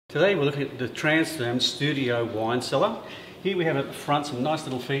Today we're looking at the Transtherm Studio wine cellar. Here we have at the front some nice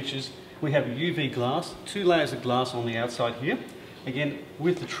little features. We have UV glass, 2 layers of glass on the outside here. Again,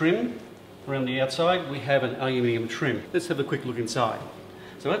 with the trim around the outside, we have an aluminium trim. Let's have a quick look inside.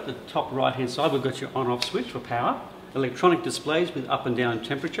 So at the top right hand side, we've got your on-off switch for power, electronic displays with up and down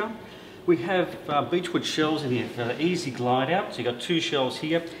temperature. We have beechwood shelves in here for easy glide out. So you've got 2 shelves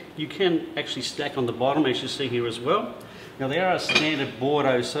here. You can actually stack on the bottom, as you see here as well. Now they are a standard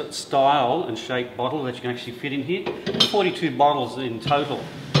Bordeaux style and shape bottle that you can actually fit in here. 42 bottles in total.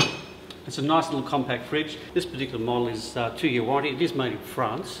 It's a nice little compact fridge. This particular model is 2-year warranty. It is made in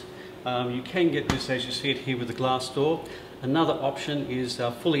France. You can get this as you see it here with the glass door. Another option is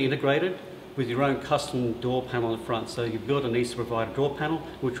fully integrated with your own custom door panel in front. So your builder needs to provide a door panel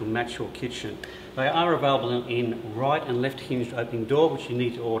which will match your kitchen. They are available in right and left hinged opening door, which you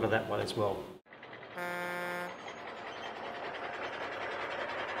need to order that way as well.